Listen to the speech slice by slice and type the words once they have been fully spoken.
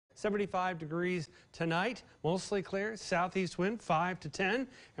75 degrees tonight, mostly clear, southeast wind 5 to 10,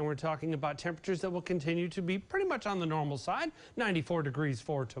 and we're talking about temperatures that will continue to be pretty much on the normal side. 94 degrees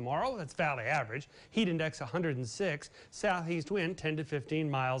for tomorrow, that's valley average. Heat index 106, southeast wind 10 to 15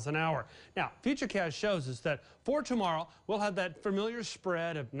 miles an hour. Now, Futurecast shows us that for tomorrow, we'll have that familiar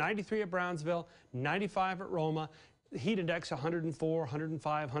spread of 93 at Brownsville, 95 at Roma, heat index 104,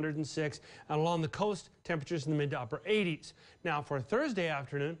 105, 106, and along the coast, temperatures in the mid to upper 80s. Now, for Thursday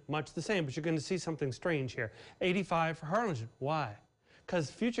afternoon, much the same, but you're going to see something strange here. 85 for Harlingen. Why? Because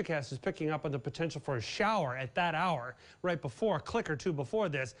Futurecast is picking up on the potential for a shower at that hour. Right before, a click or two before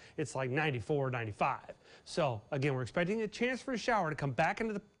this, it's like 94, 95. So, again, we're expecting a chance for a shower to come back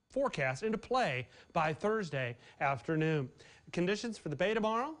into the forecast into play by Thursday afternoon. Conditions for the bay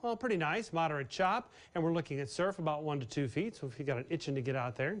tomorrow, well, pretty nice, moderate chop, and we're looking at surf about 1 to 2 feet. So if you got an itching to get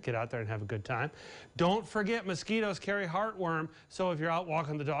out there and have a good time. Don't forget, mosquitoes carry heartworm. So if you're out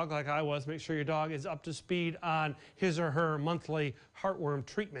walking the dog like I was, make sure your dog is up to speed on his or her monthly heartworm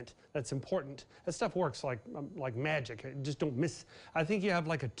treatment. That's important. That stuff works like magic. Just don't miss. I think you have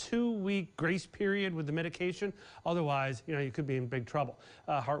like a 2-week grace period with the medication. Otherwise, you know, you could be in big trouble.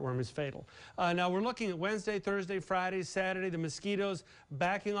 Heartworm is fatal. Now we're looking at Wednesday, Thursday, Friday, Saturday. The mosquitoes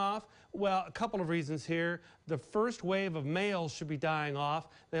backing off. Well, a couple of reasons here. The first wave of males should be dying off.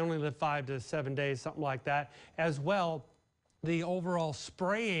 They only live 5 to 7 days, something like that. As well, the overall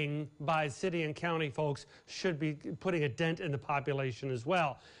spraying by city and county folks should be putting a dent in the population as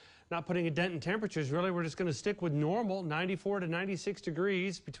well. Not putting a dent in temperatures, really. We're just going to stick with normal, 94 to 96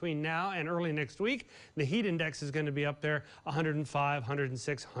 degrees between now and early next week. The heat index is going to be up there 105,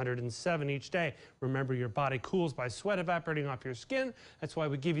 106, 107 each day. Remember, your body cools by sweat evaporating off your skin. That's why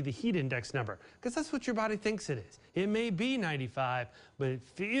we give you the heat index number, because that's what your body thinks it is. It may be 95, but it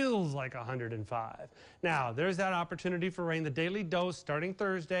feels like 105. Now, there's that opportunity for rain. The daily dose starting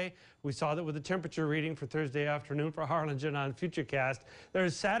Thursday. We saw that with the temperature reading for Thursday afternoon for Harlingen on Futurecast.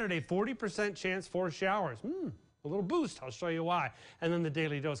 There's Saturday, 40% chance for showers. A little boost. I'll show you why. And then the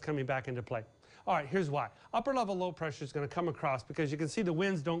daily dose coming back into play. All right, here's why. Upper level low pressure is going to come across because you can see the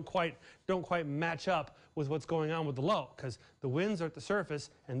winds don't quite match up with what's going on with the low, because the winds are at the surface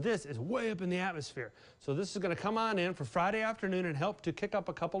and this is way up in the atmosphere. So this is going to come on in for Friday afternoon and help to kick up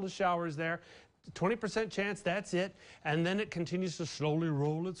a couple of showers there. 20% chance, that's it, and then it continues to slowly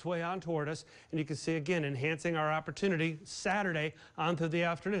roll its way on toward us, and you can see again enhancing our opportunity Saturday on through the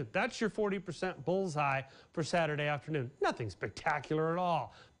afternoon. That's your 40% bullseye for Saturday afternoon. Nothing spectacular at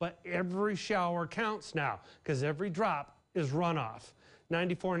all, but every shower counts now because every drop is runoff.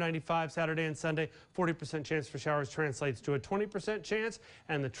 94, 95 Saturday and Sunday, 40% chance for showers translates to a 20% chance.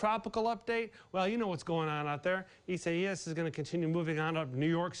 And the tropical update, well, you know what's going on out there. Isaias is going to continue moving on up New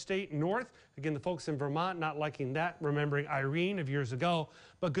York State north. Again, the folks in Vermont not liking that, remembering Irene of years ago.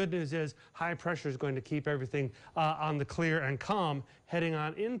 But good news is high pressure is going to keep everything on the clear and calm heading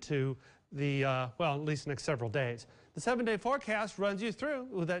on into the, well, at least next several days. The 7-day forecast runs you through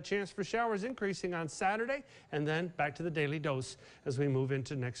with that chance for showers increasing on Saturday and then back to the daily dose as we move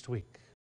into next week.